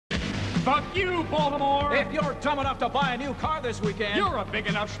Fuck you, Baltimore! If you're dumb enough to buy a new car this weekend, you're a big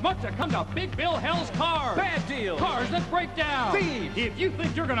enough schmuck to come to Big Bill Hell's Cars. Bad deal. Cars that break down. Thieves. If you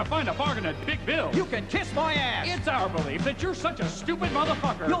think you're gonna find a bargain at Big Bill, you can kiss my ass. It's our belief that you're such a stupid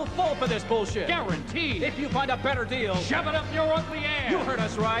motherfucker. You'll fall for this bullshit. Guaranteed. If you find a better deal, shove it up your ugly ass. You heard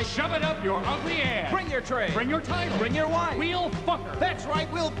us right. Shove it up your ugly ass. Bring your tray. Bring your title. Bring your wife. We'll fuck her. That's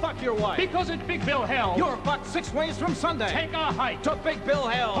right, we'll fuck your wife. Because at Big Bill Hell, you're fucked 6 ways from Sunday. Take a hike to Big Bill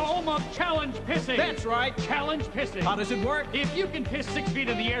Hell, home of challenge pissing. That's right, challenge pissing. How does it work? If you can piss 6 feet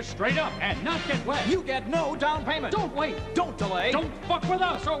in the air straight up and not get wet, you get no down payment. Don't wait. Don't delay. Don't fuck with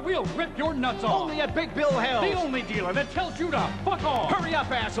us or we'll rip your nuts off. Only at Big Bill Hell. The only dealer that tells you to fuck off. Hurry up,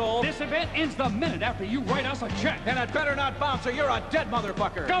 asshole. This event ends the minute after you write us a check. And it better not bounce or you're a dead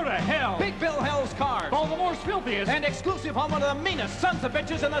motherfucker. Go to hell. Big Bill Hell's Cars. Baltimore's filthiest and exclusive home of the meanest sons of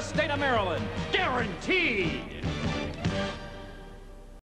bitches in the state of Maryland. Guaranteed.